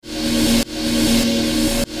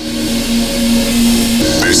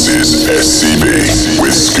is SCB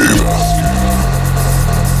with Scuba.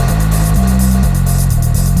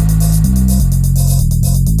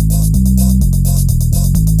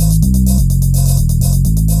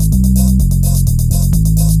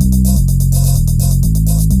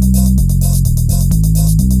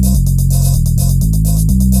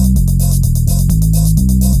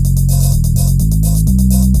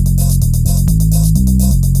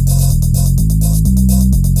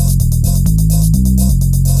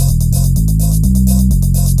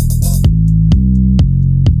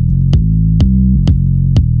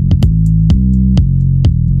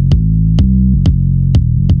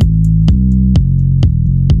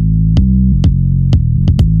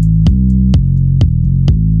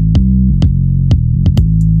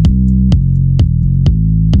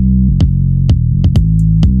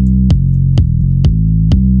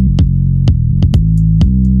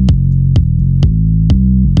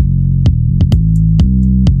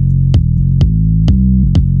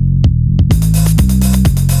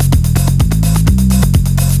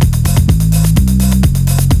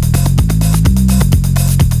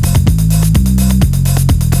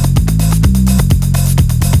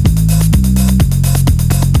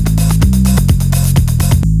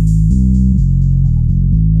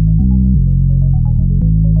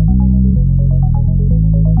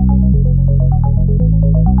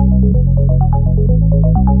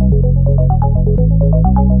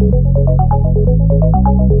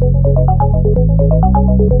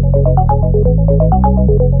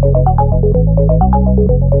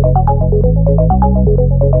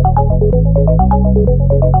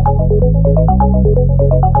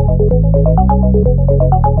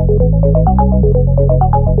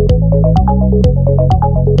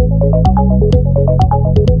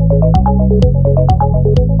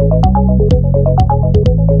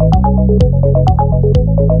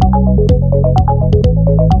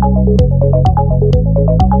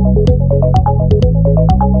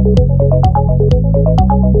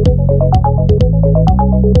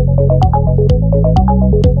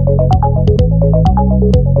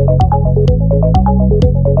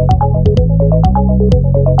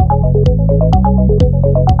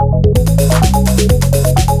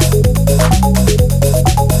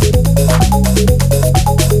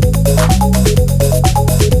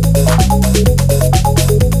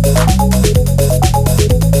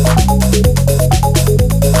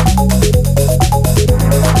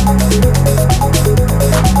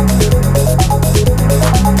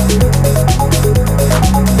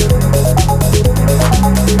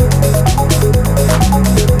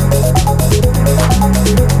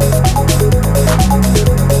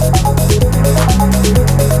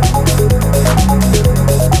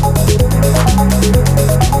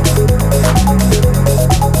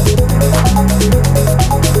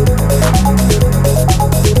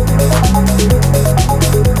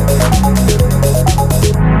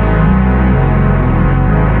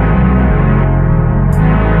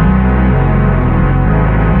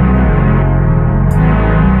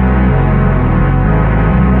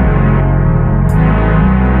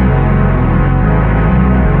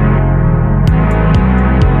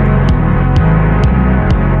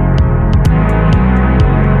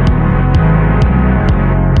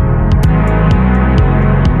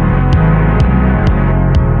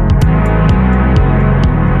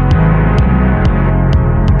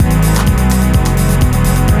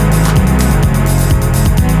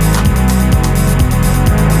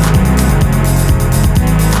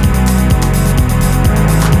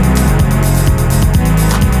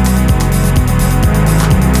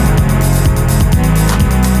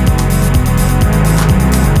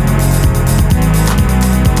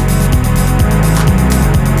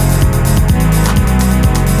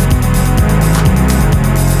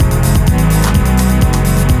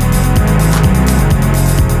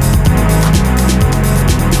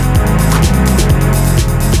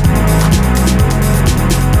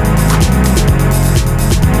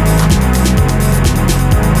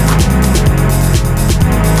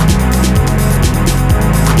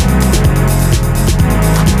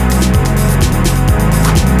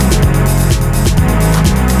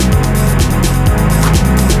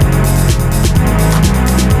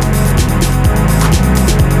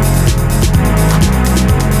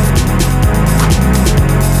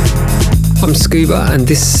 I'm Scuba and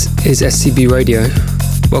this is SCB Radio.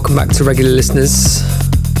 Welcome back to regular listeners.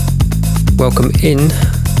 Welcome in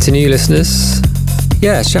to new listeners.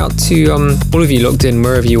 Yeah, shout to all of you logged in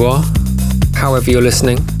wherever you are, however you're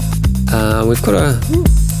listening. We've got a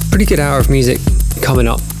pretty good hour of music coming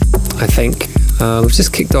up, I think. We've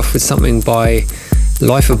just kicked off with something by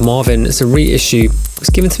Life of Marvin. It's a reissue. It was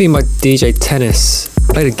given to me by DJ Tennis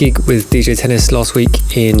Played a gig with DJ Tennis last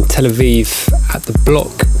week in Tel Aviv at the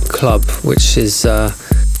Block Club, which is a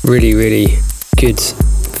really, really good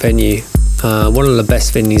venue. One of the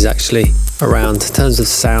best venues actually around in terms of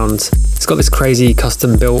sound. It's got this crazy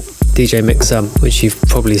custom built DJ mixer, which you've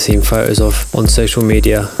probably seen photos of on social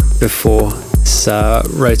media before. It's a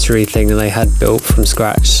rotary thing that they had built from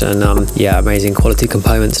scratch, and amazing quality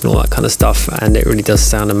components and all that kind of stuff, and it really does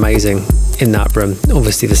sound amazing in that room.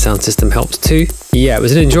 Obviously the sound system helps too. Yeah, it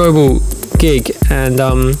was an enjoyable gig, and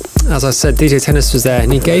as I said, DJ Tennis was there,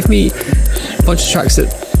 and he gave me a bunch of tracks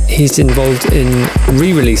that he's involved in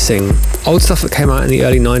re-releasing old stuff that came out in the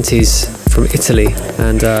early 90s from Italy,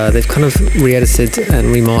 and they've kind of re-edited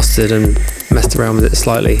and remastered and messed around with it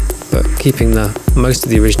slightly, but keeping most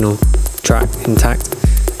of the original track intact.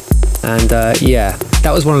 And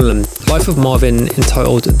that was one of them. Life of Marvin,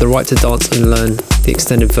 entitled The Right to Dance and Learn, the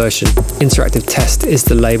extended version. Interactive Test is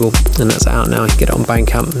the label, and that's out now. You can get it on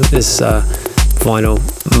Bandcamp. It's vinyl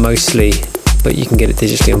mostly, but you can get it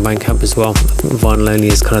digitally on Bandcamp as well. I think vinyl only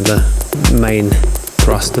is kind of the main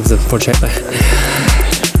thrust of the project there.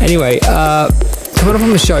 Anyway, coming up on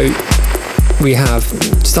the show, we have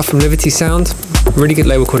stuff from Liberty Sound, a really good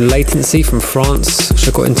label called Latency from France, which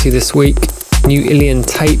I got into this week. New Ilian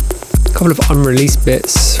tape, a couple of unreleased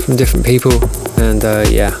bits from different people, and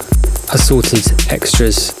assorted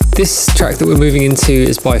extras. This track that we're moving into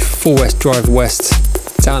is by 4 West Drive West.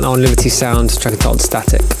 It's out now on Liberty Sound, track entitled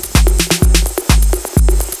Static.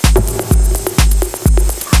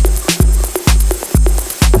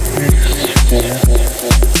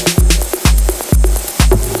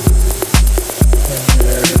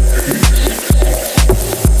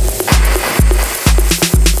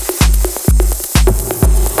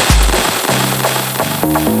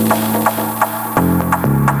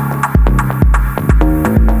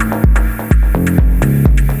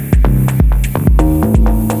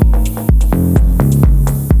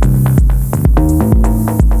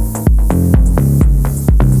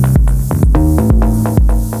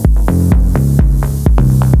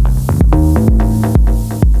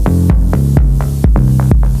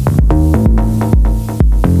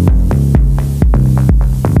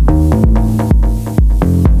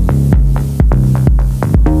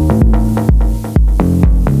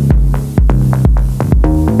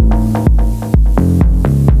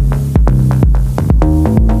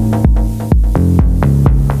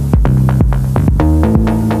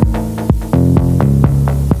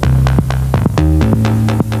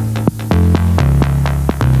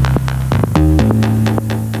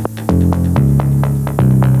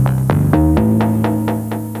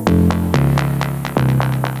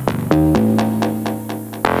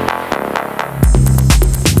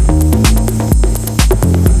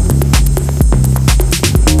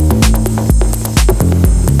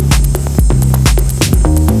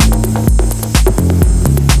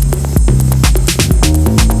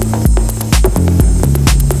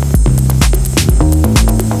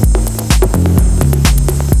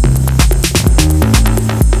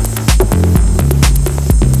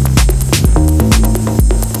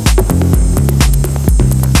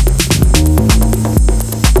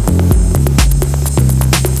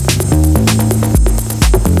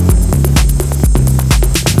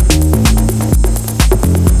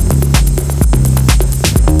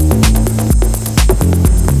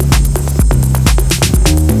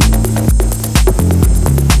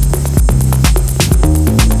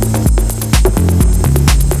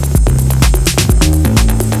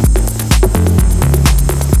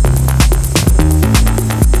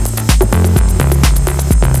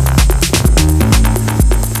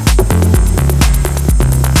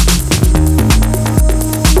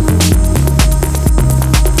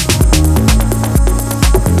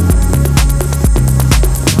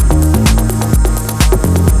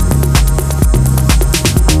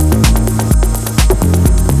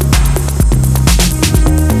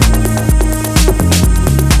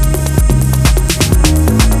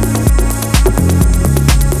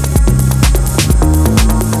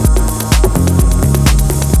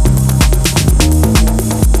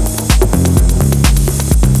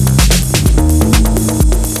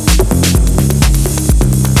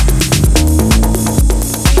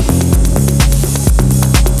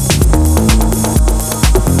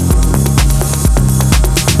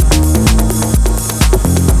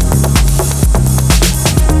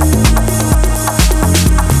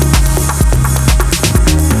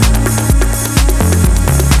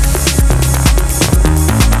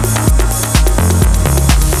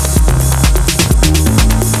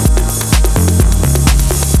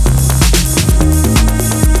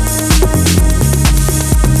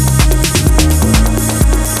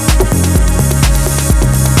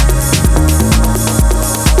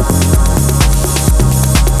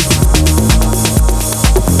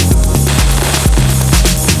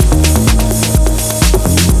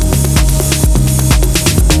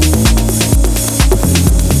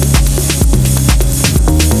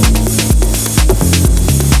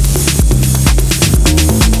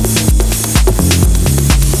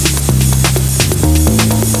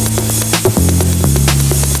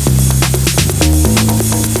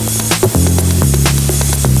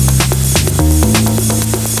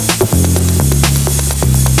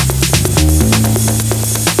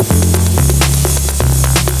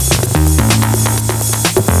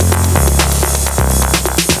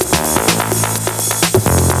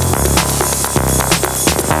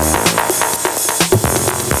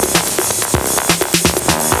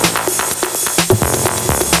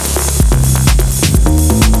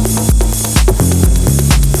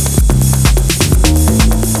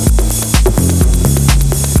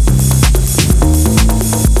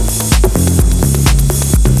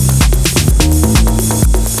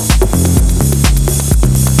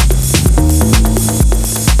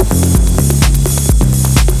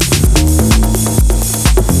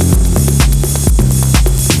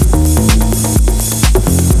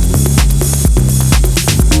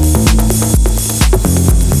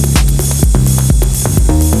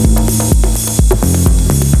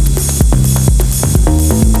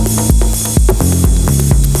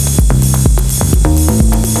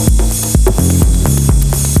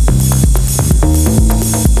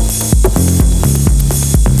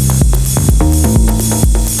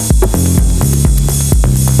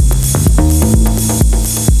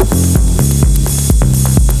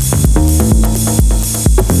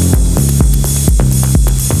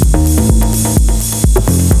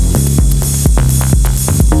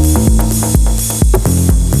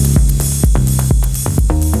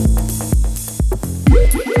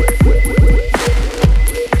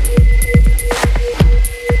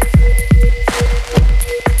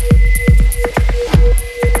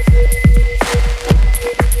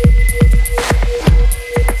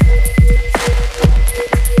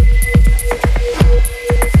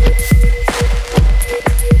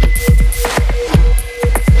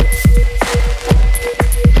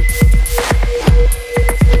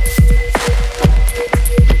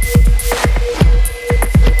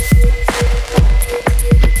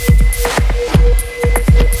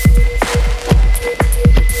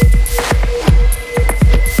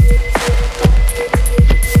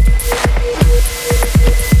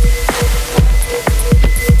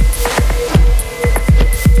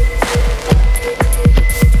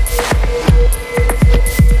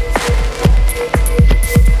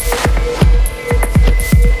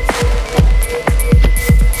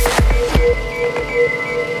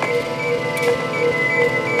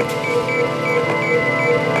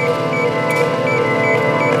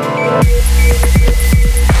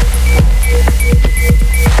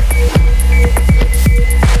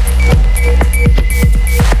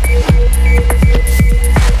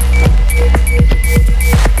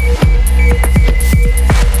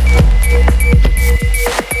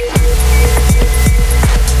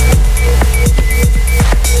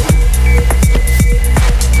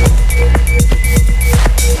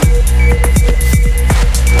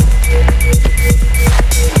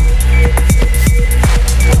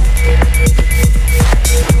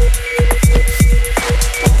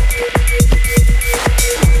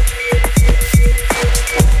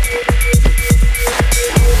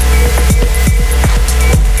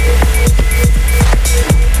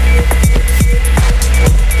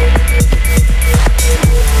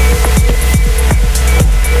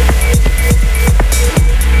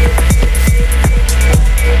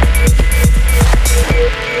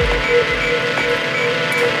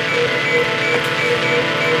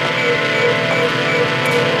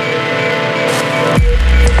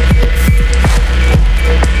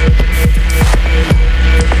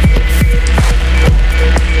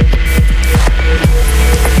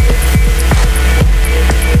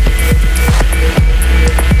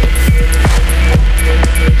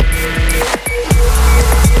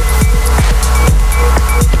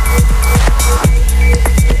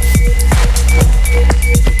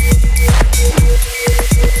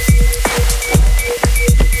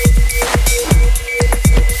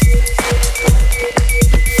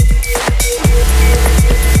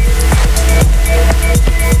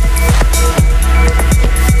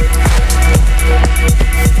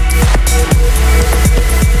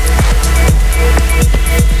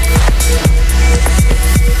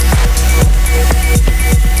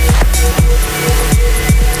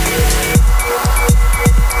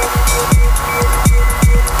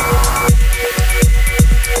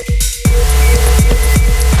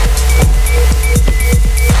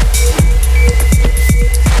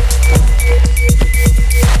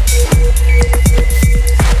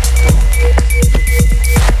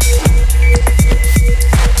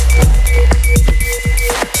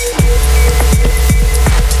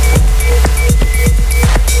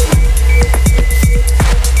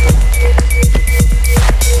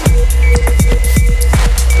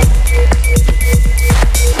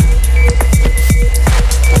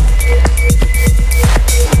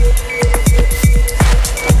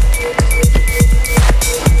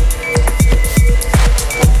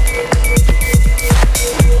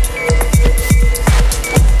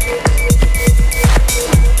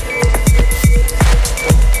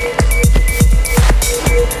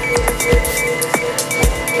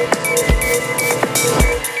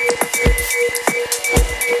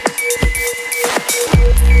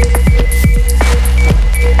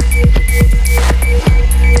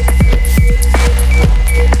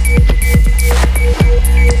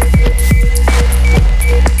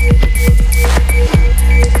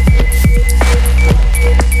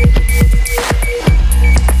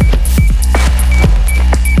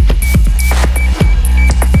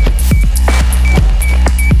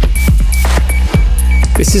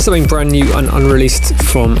 This is something brand new and unreleased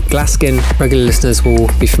from Glaskin. Regular listeners will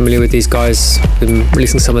be familiar with these guys. Been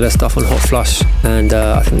releasing some of their stuff on Hot Flush, and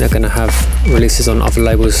I think they're going to have releases on other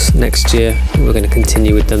labels next year. We're going to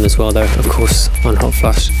continue with them as well, though, of course, on Hot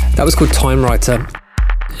Flush. That was called Time Writer,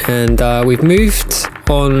 and we've moved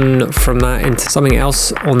on from that into something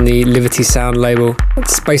else on the Liberty Sound label.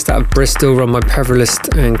 It's based out of Bristol, run by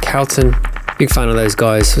Peverlist and Cowton. Big fan of those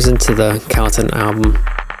guys. Was into the Cowton album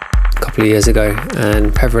a couple of years ago,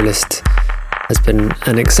 and Peverlist has been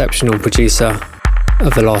an exceptional producer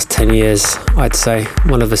of the last 10 years, I'd say.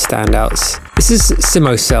 One of the standouts. This is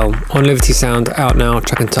Simo Cell on Liberty Sound, out now,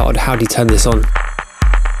 track entitled How Do You Turn This On?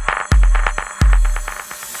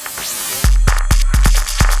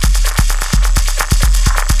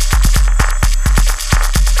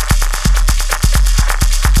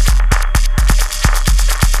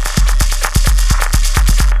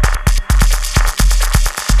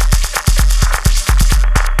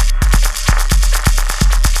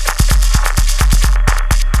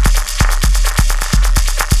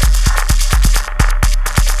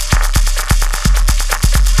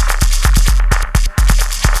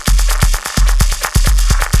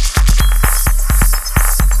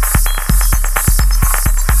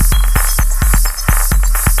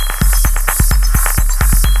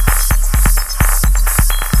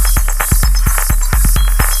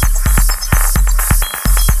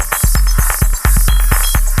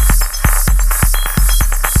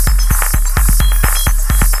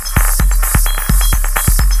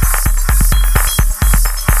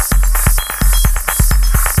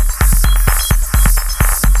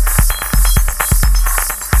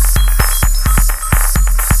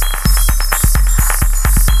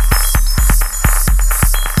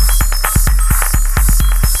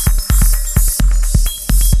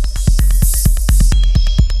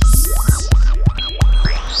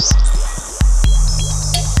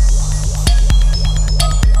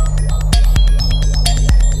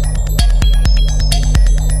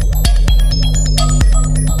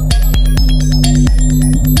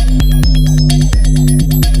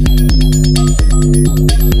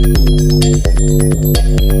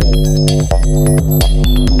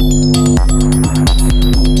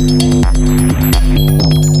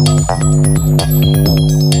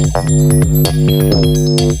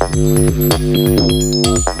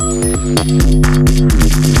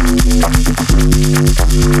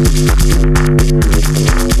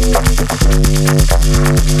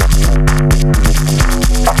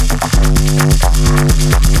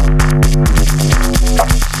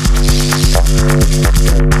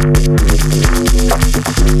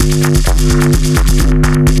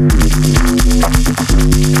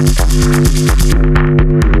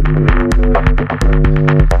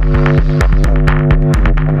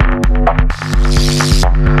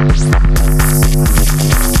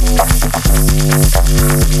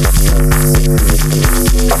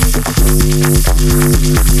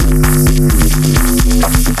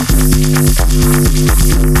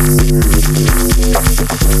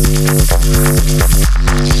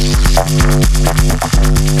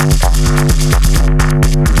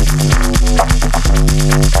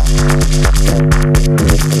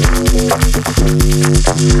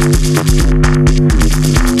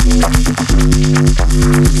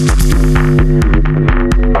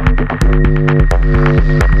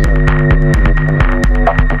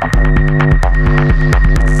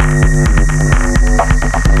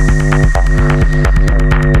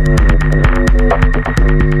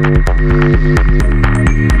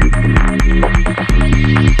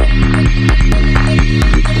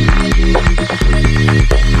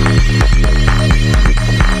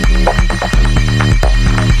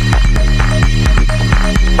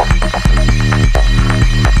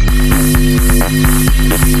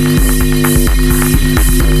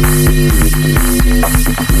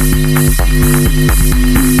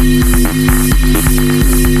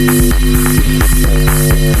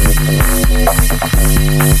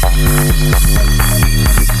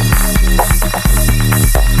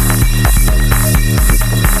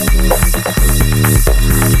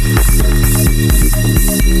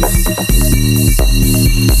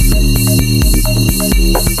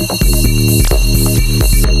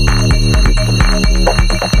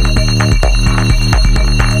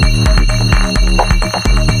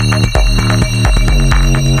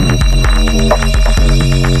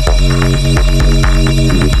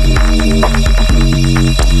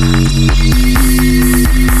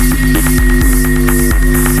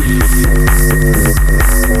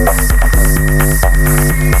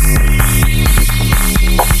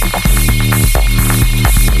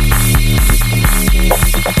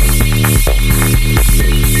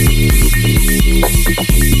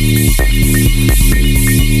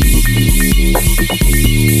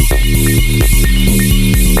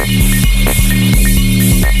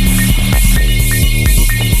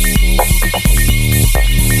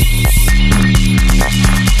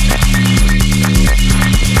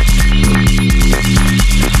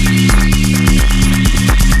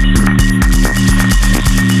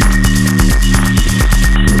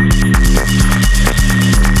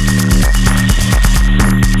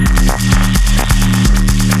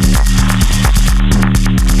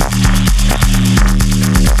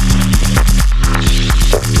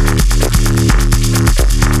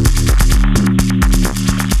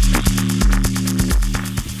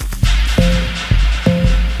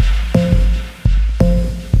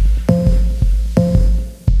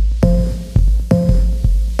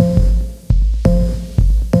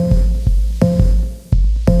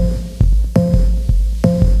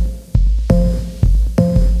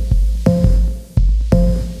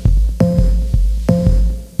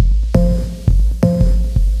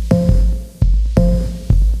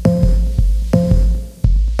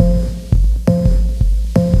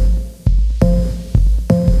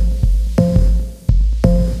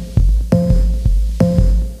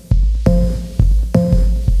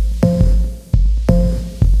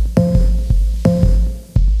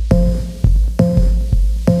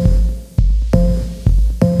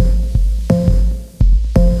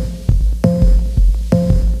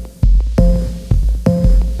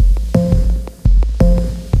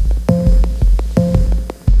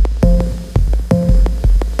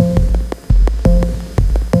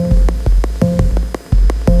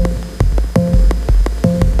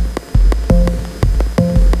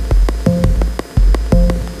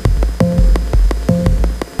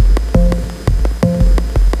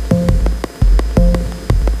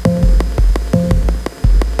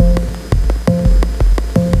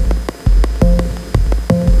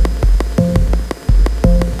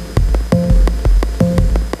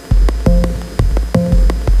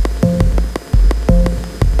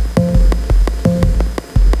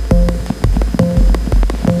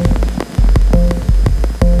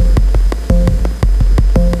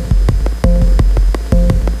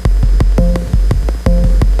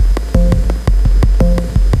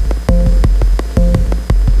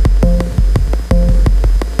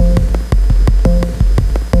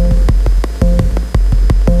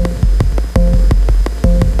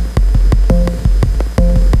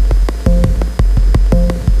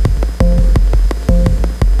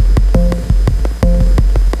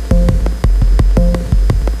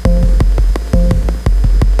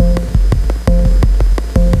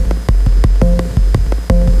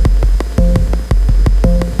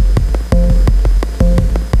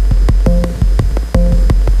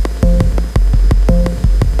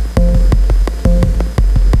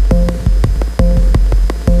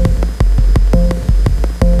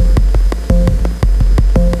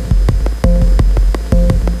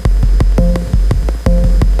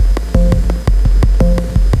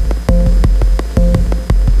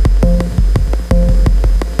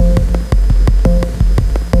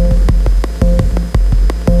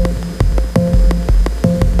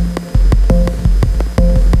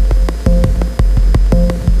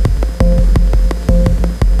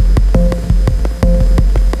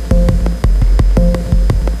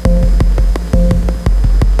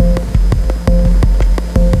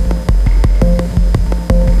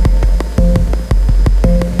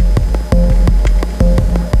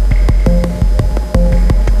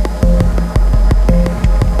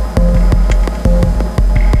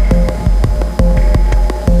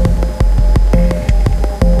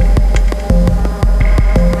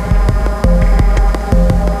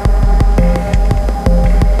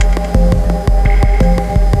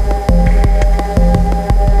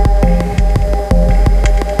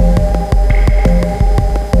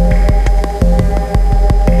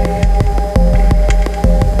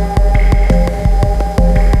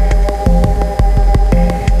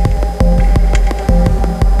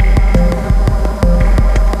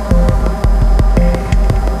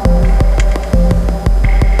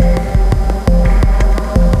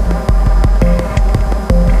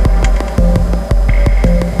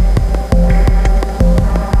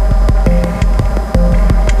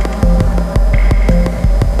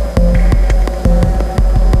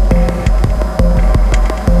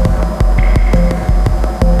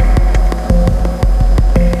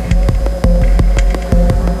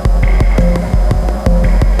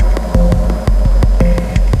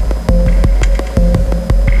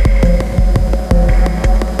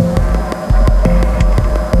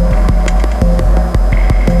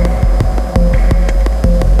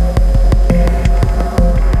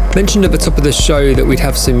 Mentioned at the top of the show that we'd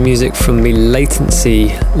have some music from the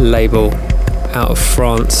Latency label out of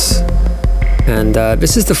France, and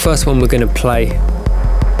this is the first one we're going to play.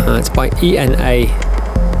 It's by ENA,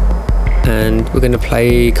 and we're going to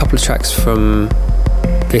play a couple of tracks from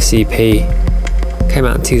this EP. Came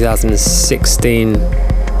out in 2016.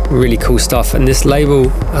 Really cool stuff. And this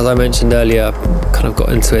label, as I mentioned earlier, kind of got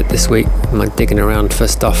into it this week. I'm digging around for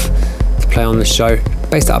stuff to play on the show.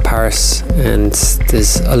 Based out of Paris, and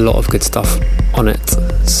there's a lot of good stuff on it.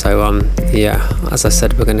 So yeah, as I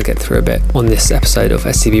said, we're going to get through a bit on this episode of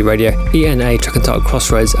SCB Radio. ENA, track entitled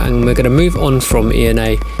Crossroads, and we're going to move on from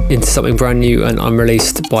ENA into something brand new and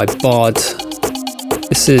unreleased by Bard.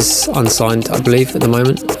 This is unsigned, I believe, at the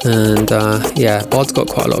moment, and yeah, Bard's got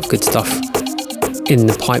quite a lot of good stuff in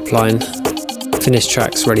the pipeline. Finished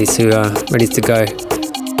tracks ready to go.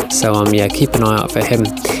 So yeah, keep an eye out for him.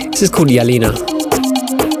 This is called Yalina.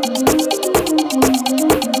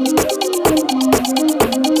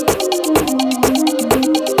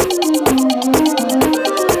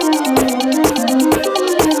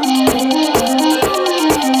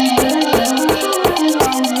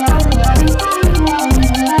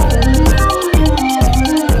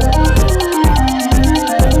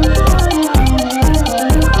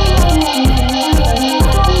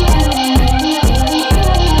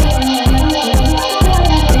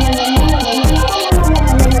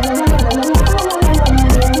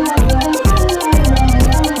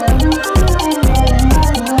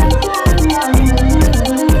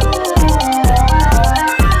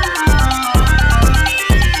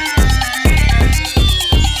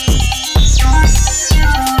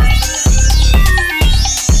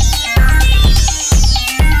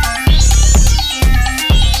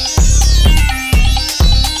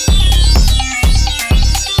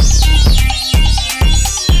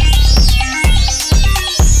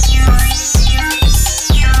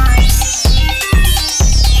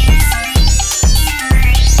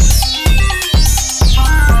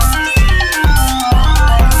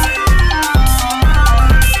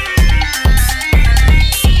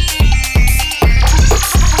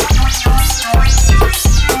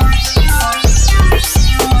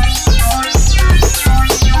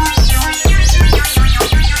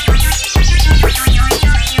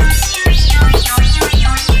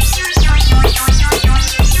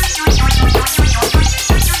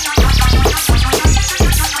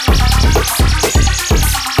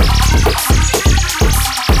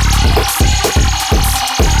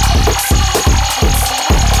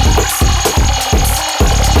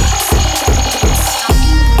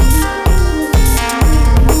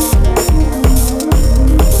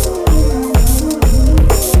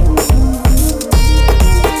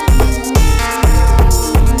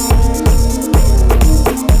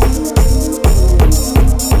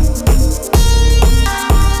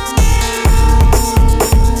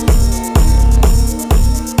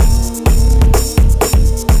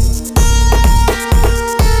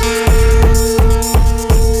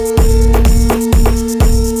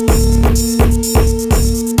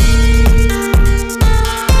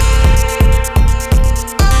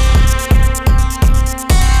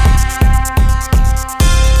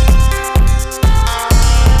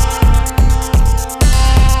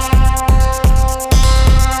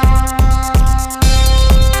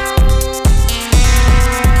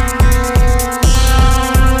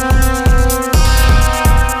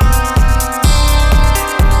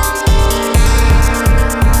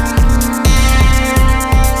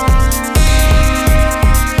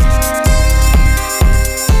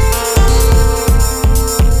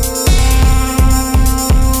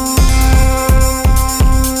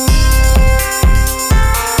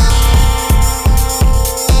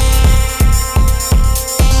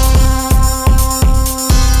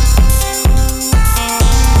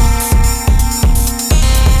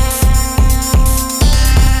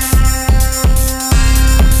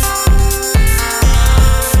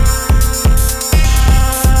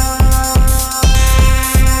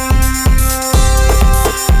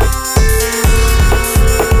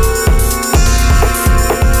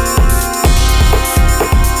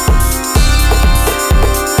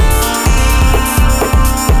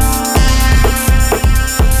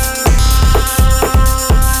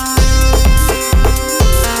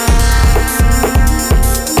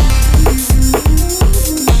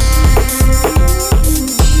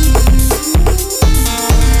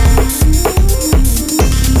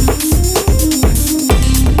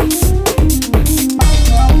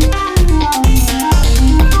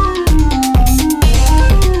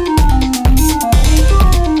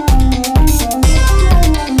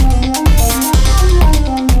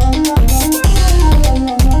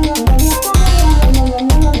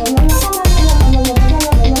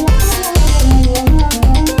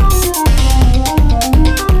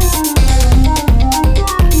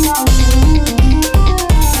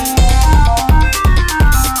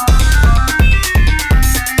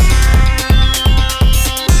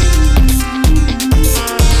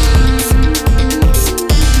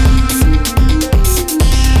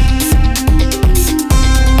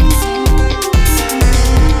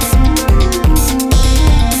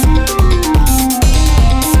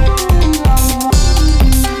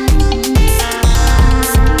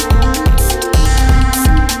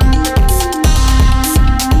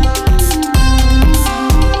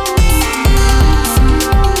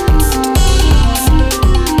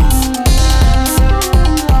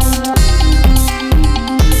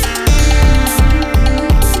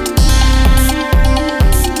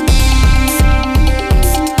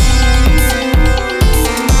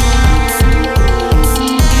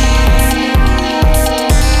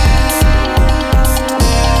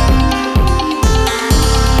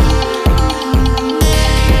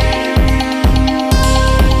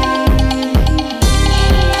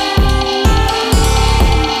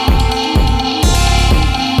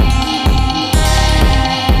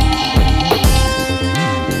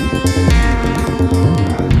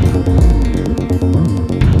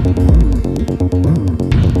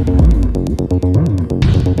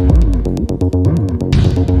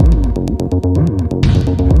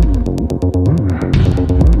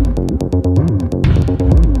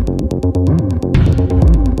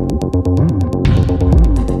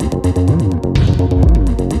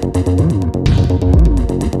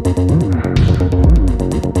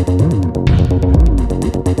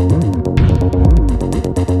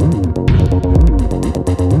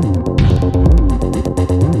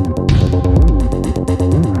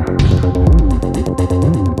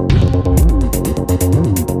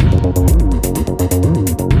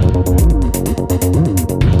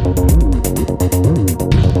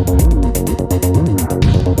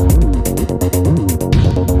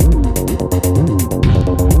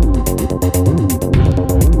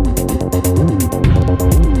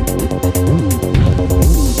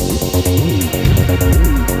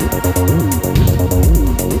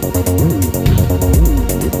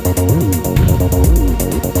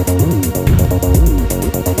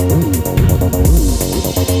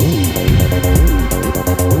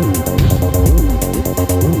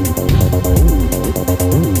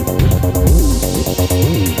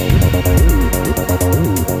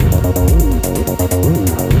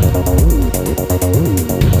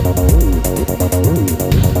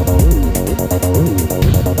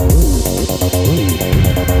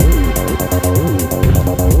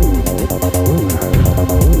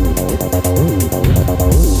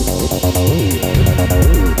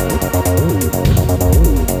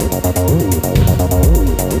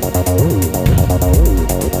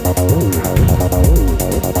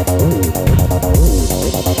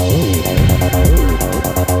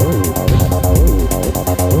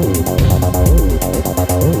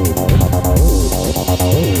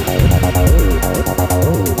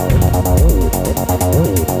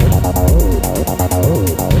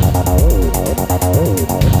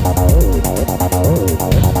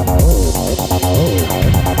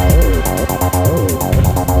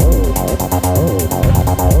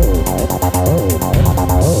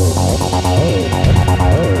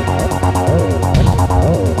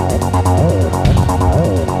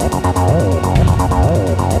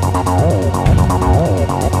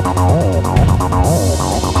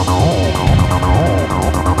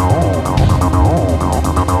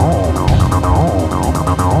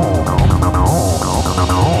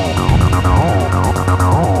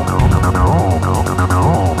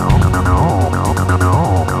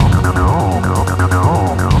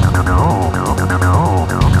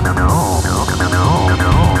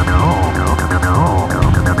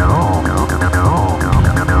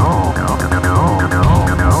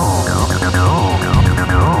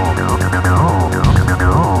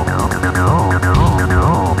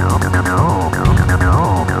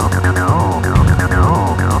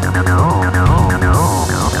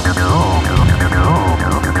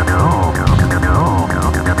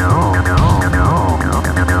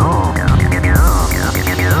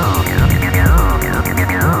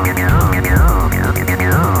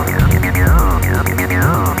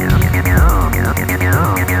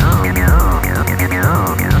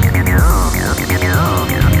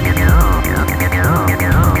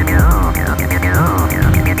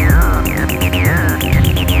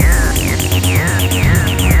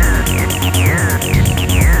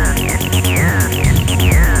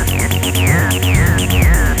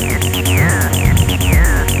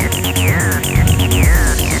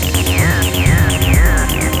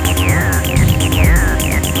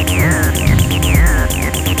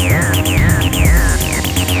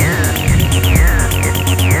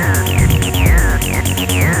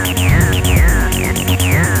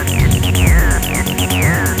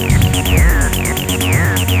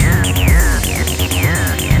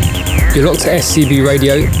 You're locked to SCB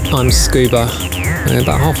Radio. I'm Scuba.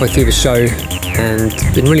 About halfway through the show and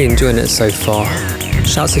been really enjoying it so far.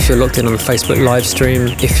 Shouts if you're locked in on the Facebook live stream.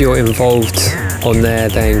 If you're involved on there,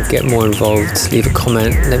 then get more involved. Leave a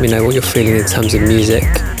comment. Let me know what you're feeling in terms of music.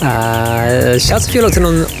 Shouts if you're locked in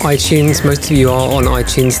on iTunes. Most of you are on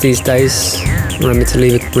iTunes these days. Remember to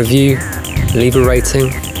leave a review, leave a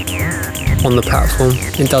rating on the platform.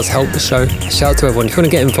 It does help the show. Shout out to everyone. If you want to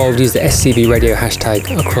get involved, use the SCB Radio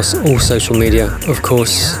hashtag across all social media, of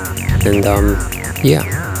course. And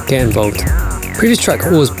yeah, get involved. Previous track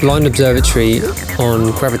was Blind Observatory on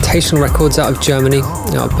Gravitational Records out of Germany,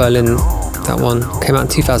 out of Berlin. That one came out in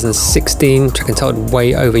 2016, track entitled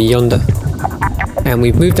Way Over Yonder. And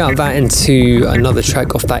we've moved out of that into another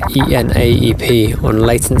track off that ENA EP on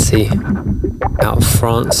Latency out of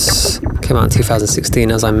France. Came out in 2016,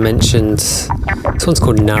 as I mentioned. This one's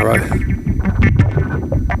called Narrow.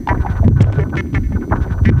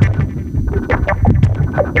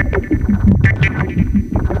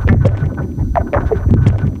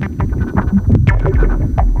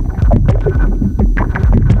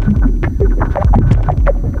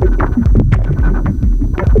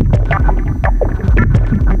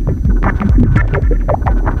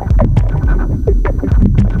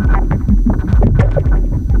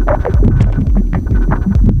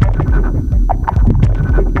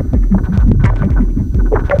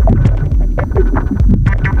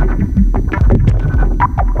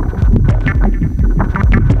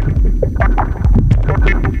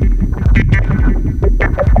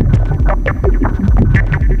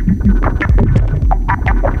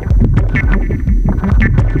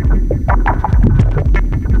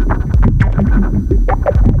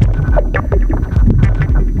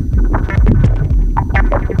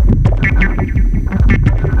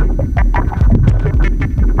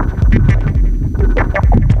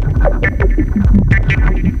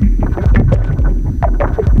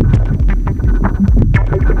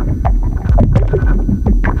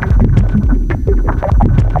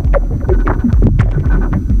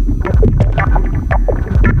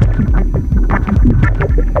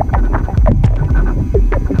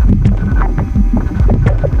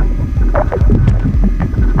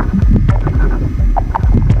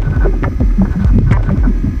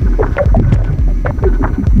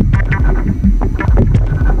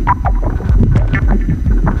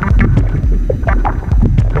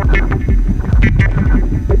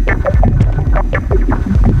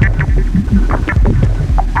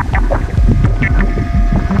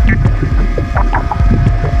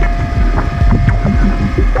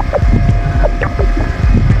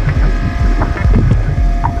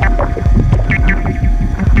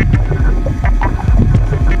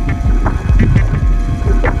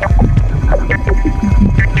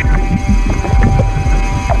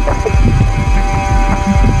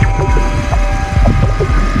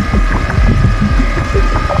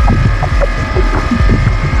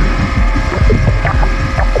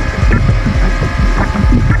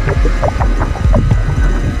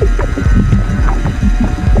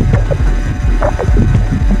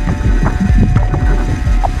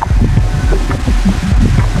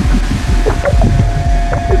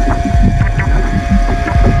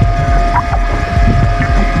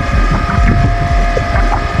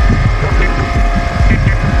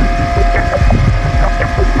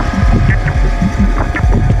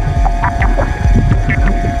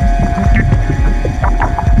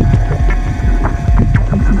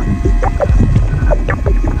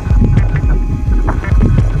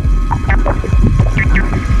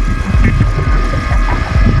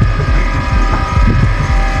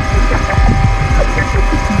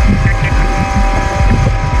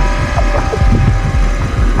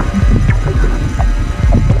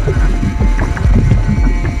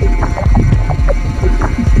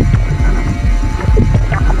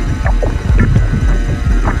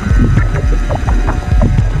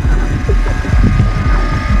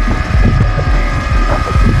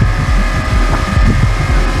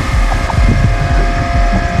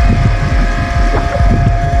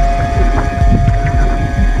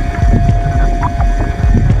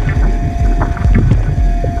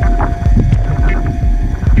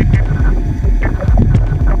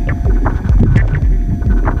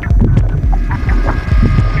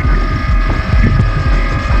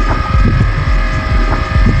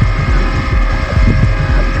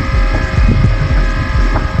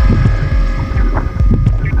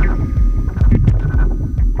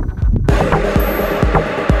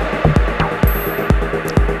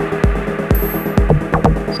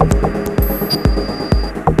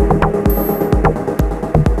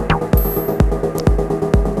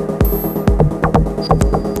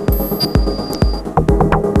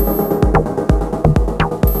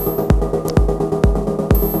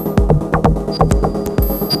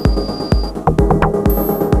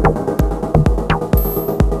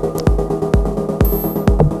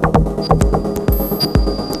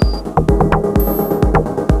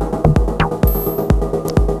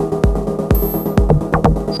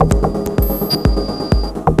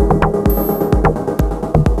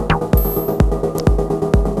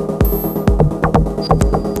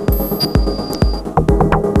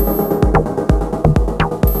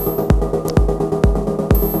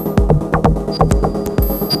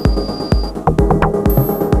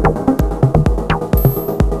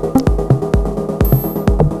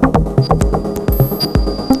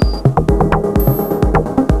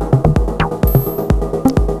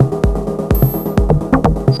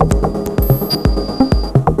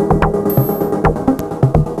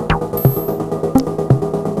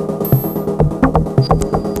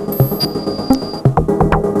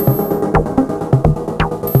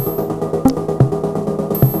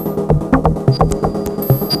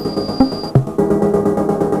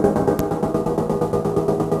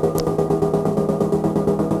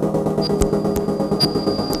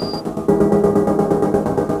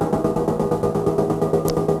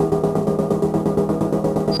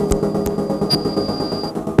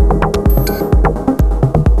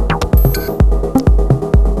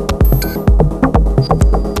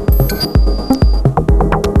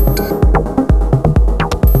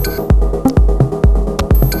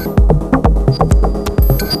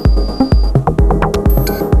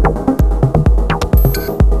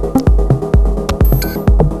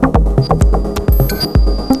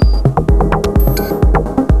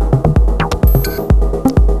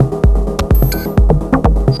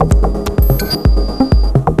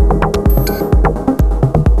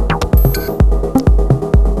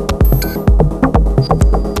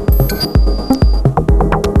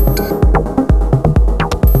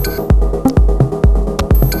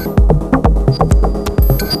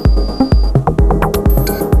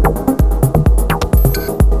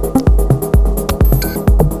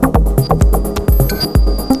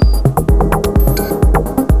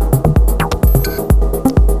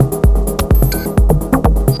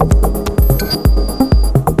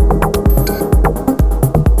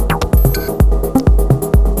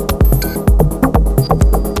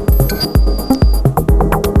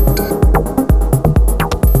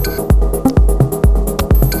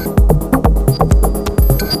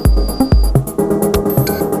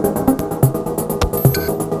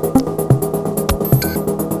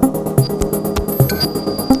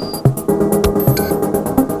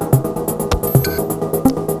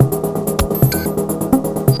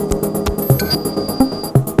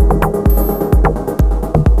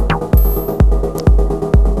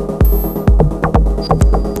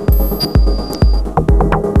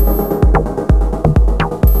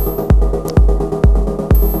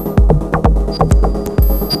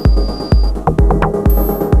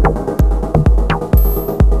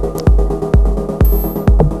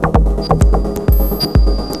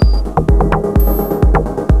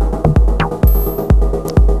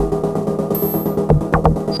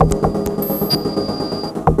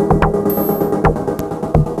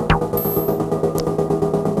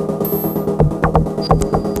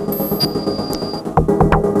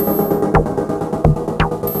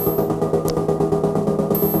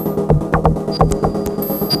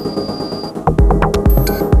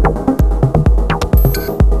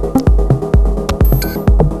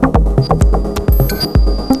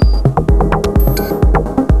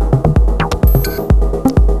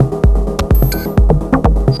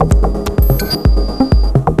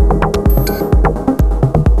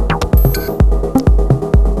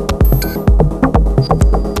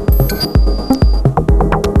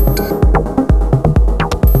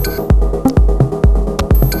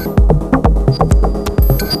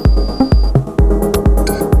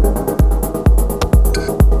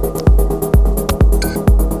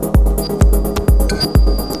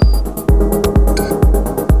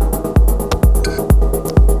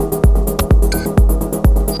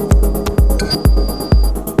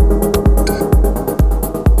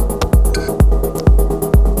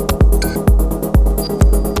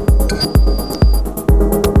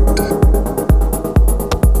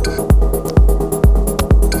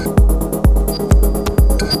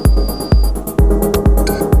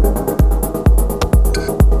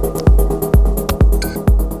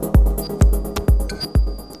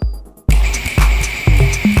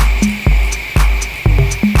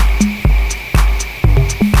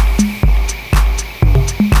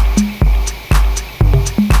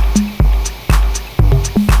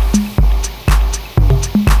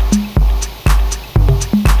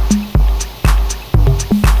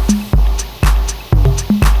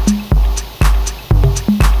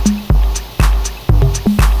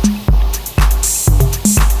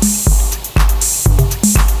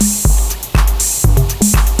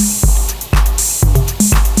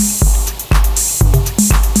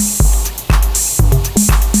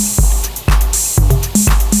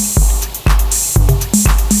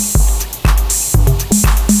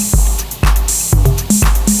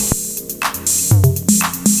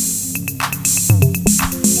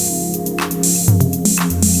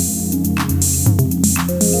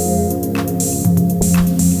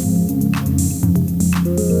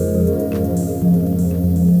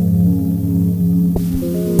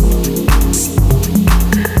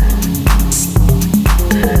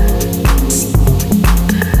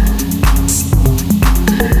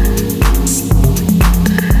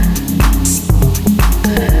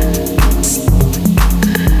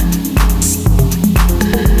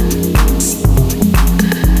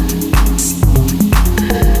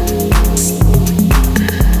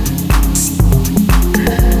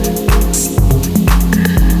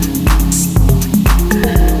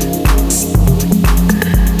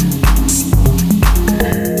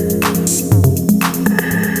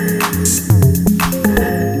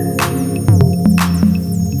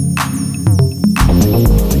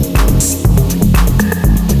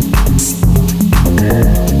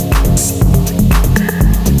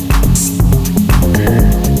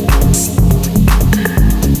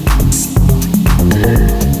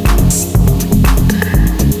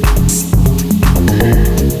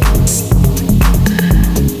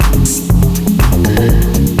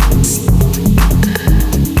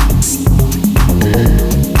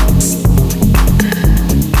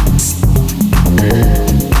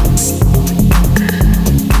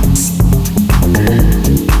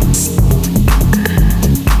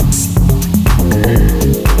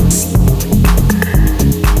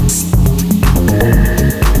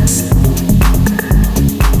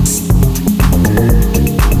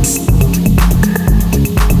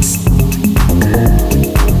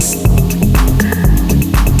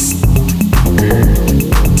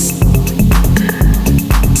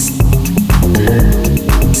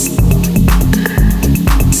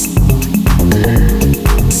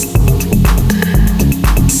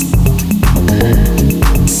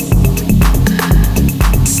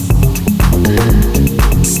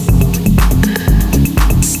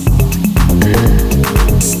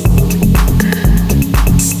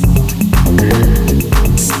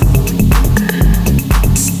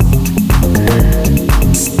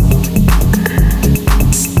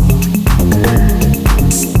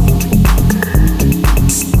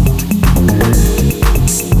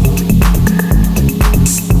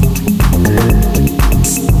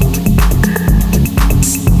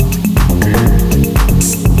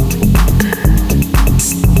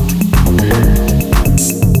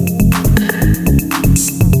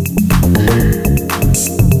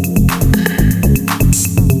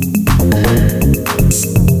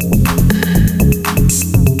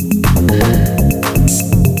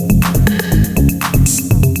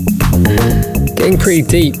 getting pretty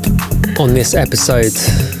deep on this episode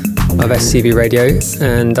of SCB Radio,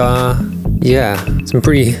 and yeah, some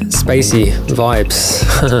pretty spacey vibes.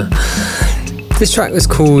 This track was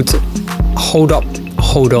called Hold Up,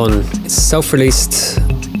 Hold On. It's a self-released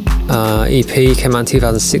EP, came out in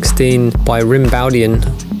 2016 by Rimbaudian.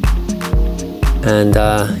 And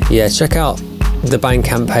yeah, check out the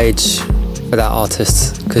Bandcamp page for that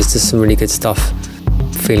artist, because there's some really good stuff.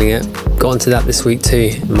 Feeling it. Got onto that this week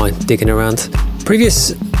too, my digging around. Previous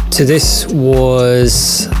to this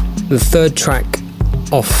was the third track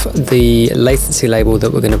off the Latency label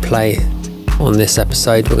that we're going to play on this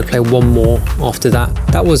episode. We're going to play one more after that.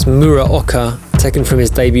 That was Muraoka, taken from his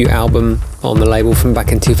debut album on the label from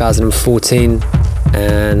back in 2014,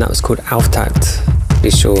 and that was called Auftakt.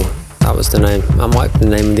 Pretty sure that was the name. That might be the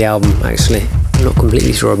name of the album, actually. I'm not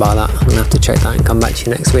completely sure about that. I'm going to have to check that and come back to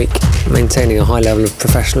you next week. Maintaining a high level of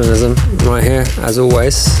professionalism right here, as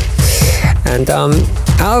always. And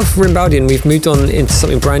out of Rimbaudian, we've moved on into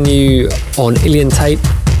something brand new on Ilian Tape,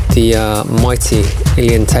 the mighty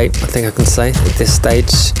Ilian Tape, I think I can say at this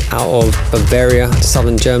stage, out of Bavaria,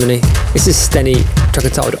 southern Germany. This is Steny, track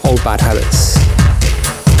entitled Old Bad Habits.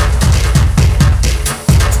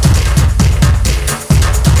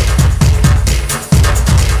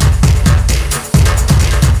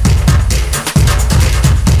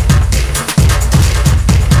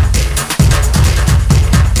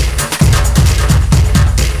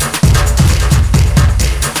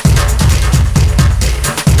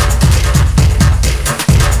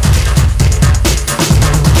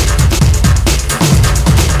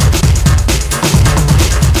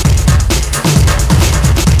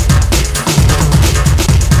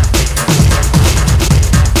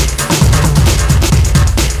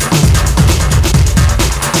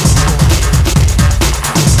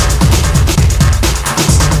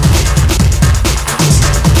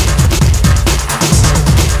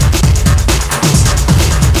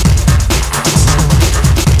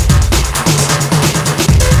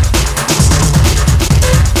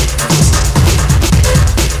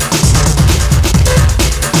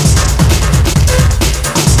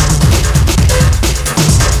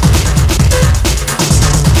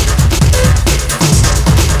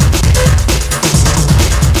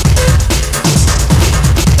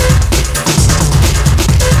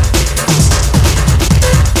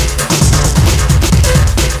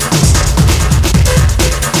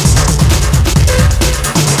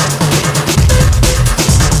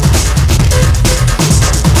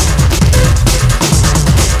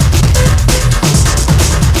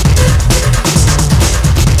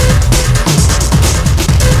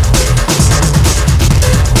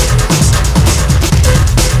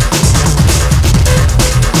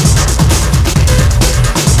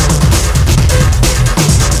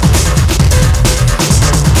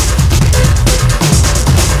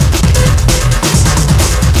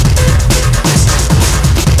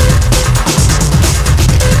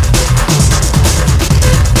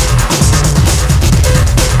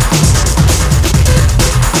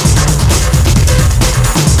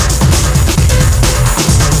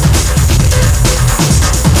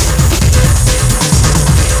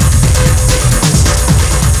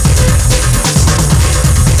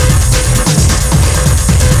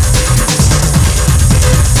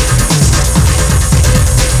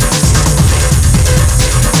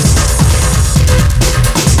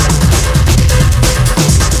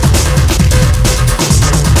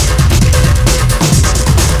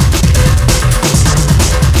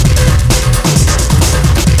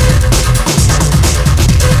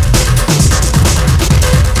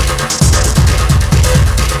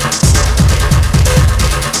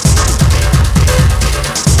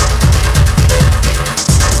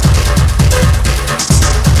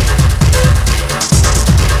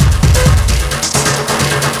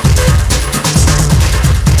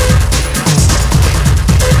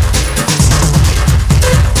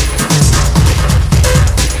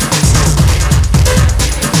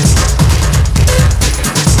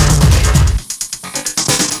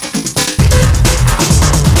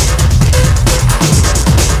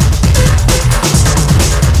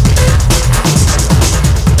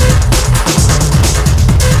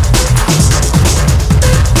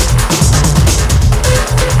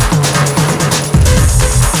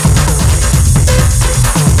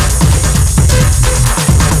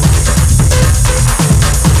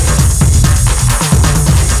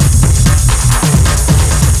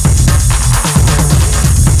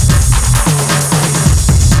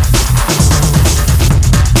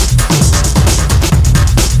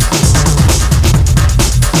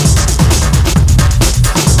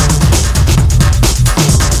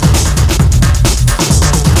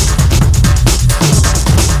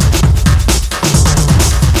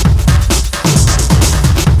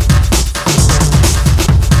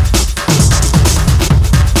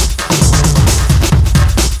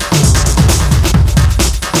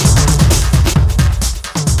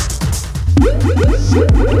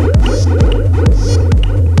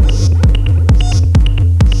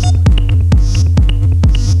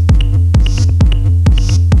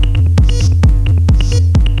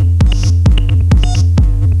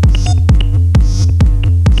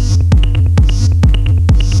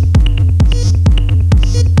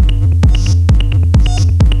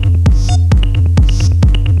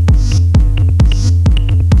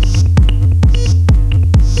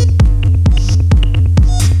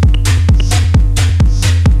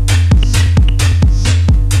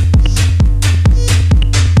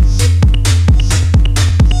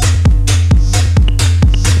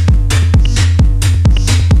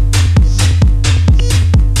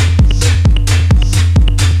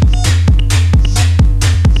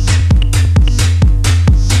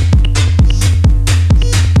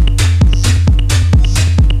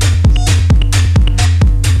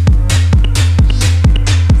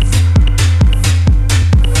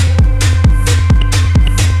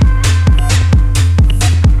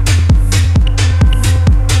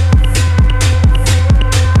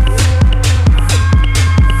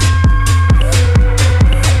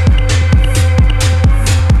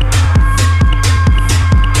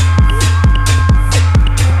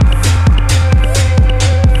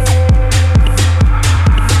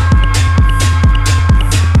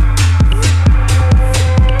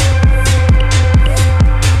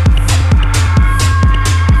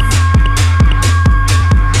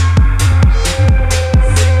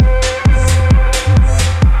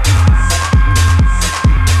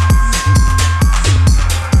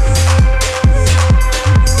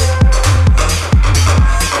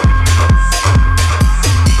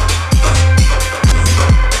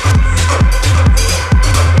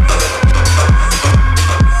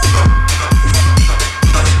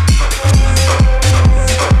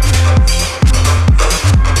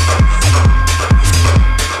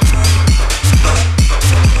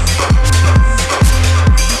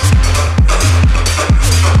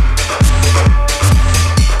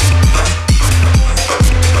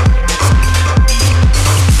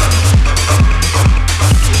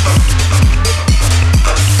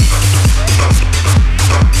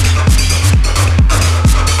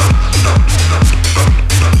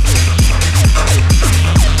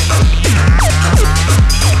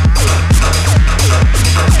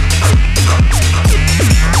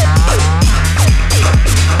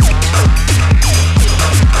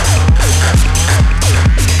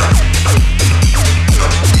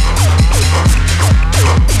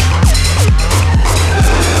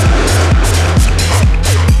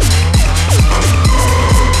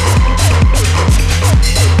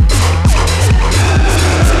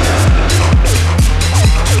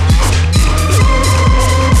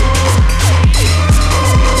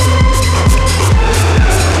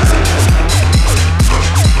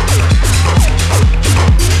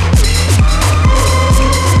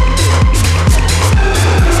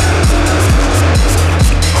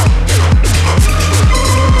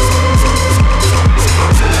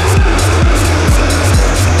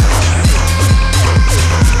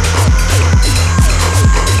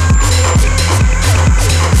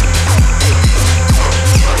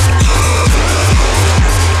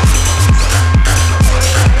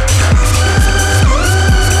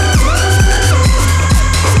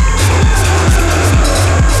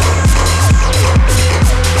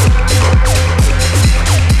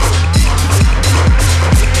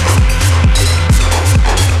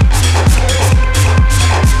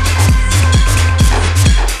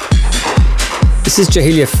 This is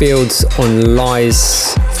Jahelia Fields on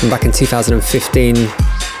Lies from back in 2015.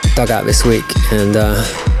 Dug out this week and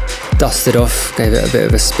dusted off, gave it a bit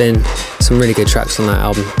of a spin. Some really good tracks on that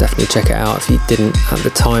album. Definitely check it out if you didn't at the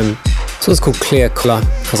time. This one's called Clear Colour,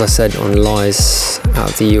 as I said, on Lies,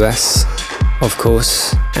 out of the US, of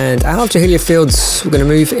course. And out of Jahelia Fields, we're going to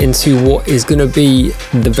move into what is going to be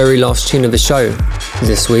the very last tune of the show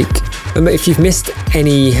this week. Remember, if you've missed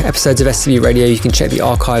any episodes of SCB Radio, you can check the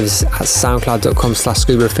archives at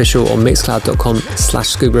soundcloud.com/ScubaOfficial or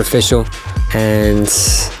mixcloud.com/ScubaOfficial. And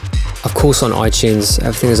of course on iTunes,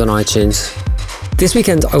 everything is on iTunes. This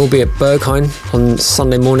weekend I will be at Berghain on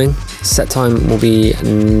Sunday morning. Set time will be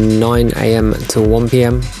 9 AM till 1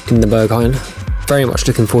 PM in the Berghain. Very much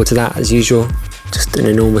looking forward to that as usual. Just an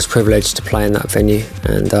enormous privilege to play in that venue,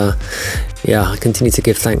 and I continue to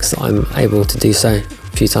give thanks that I'm able to do so a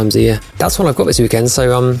few times a year. That's what I've got this weekend,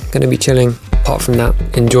 so I'm going to be chilling. Apart from that,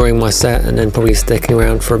 enjoying my set and then probably sticking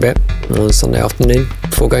around for a bit on Sunday afternoon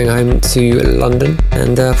before going home to London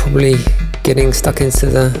and probably getting stuck into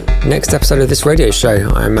the next episode of this radio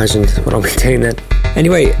show. I imagine what I'll be doing then.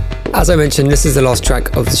 Anyway, as I mentioned, this is the last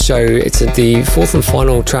track of the show. It's the fourth and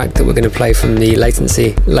final track that we're going to play from the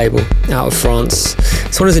Latency label out of France.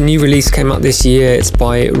 This one is a new release, came out this year. It's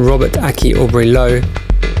by Robert Aki Aubry-Lowe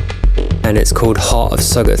and it's called Heart of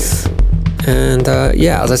Soggoth. And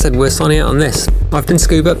as I said, we're signing out on this. I've been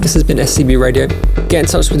Scuba, this has been SCB Radio. Get in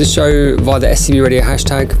touch with the show via the SCB Radio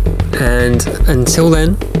hashtag. And until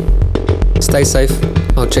then, stay safe.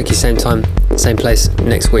 I'll check you same time, same place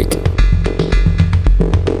next week.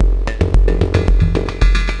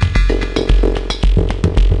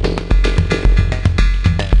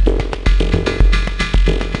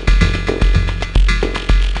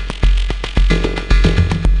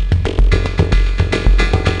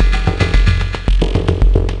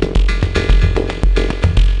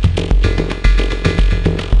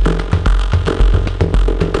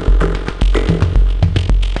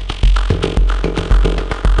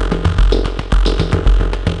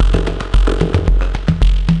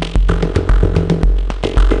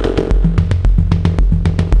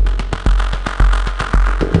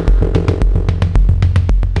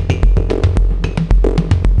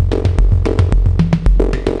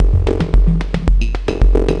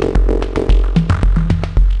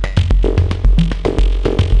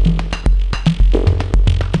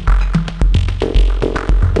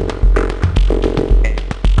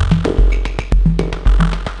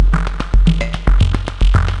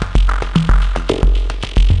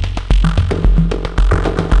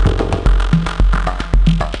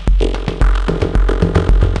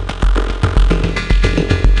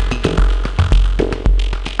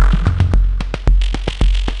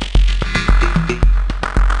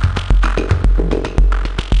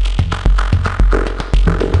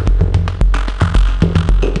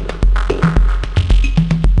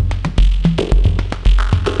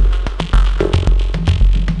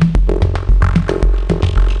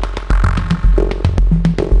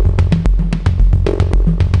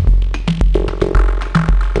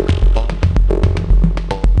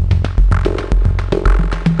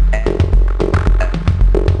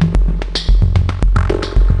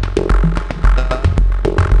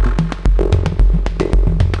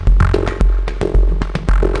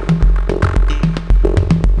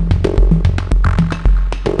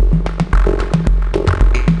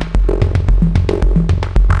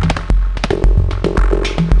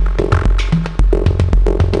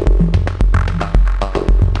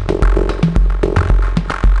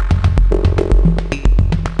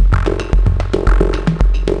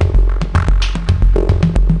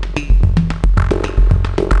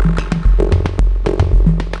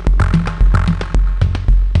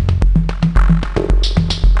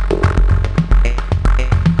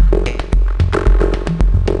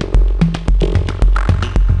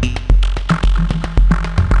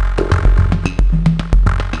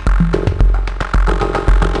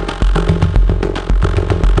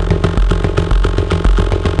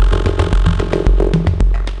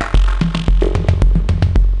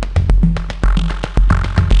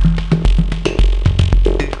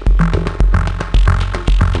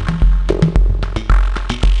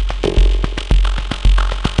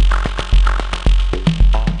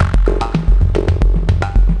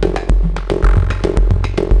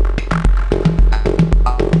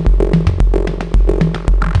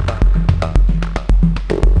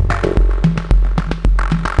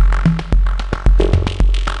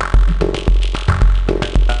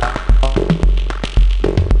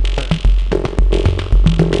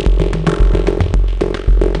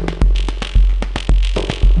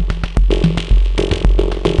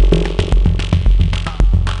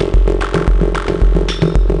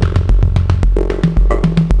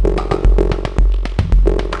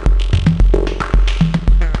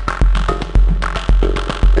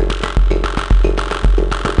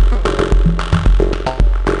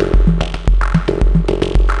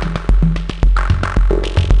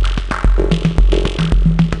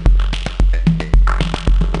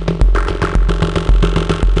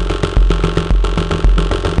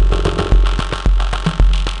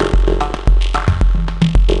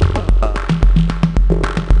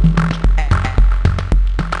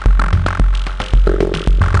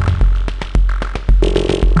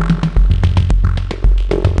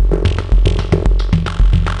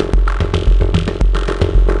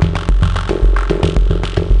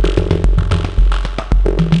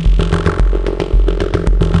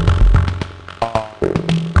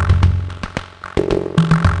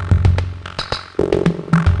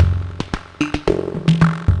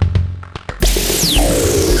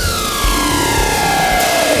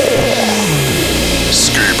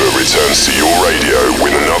 returns to your radio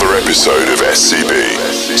with another episode of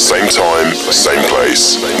SCB. Same time, same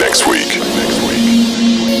place, next week.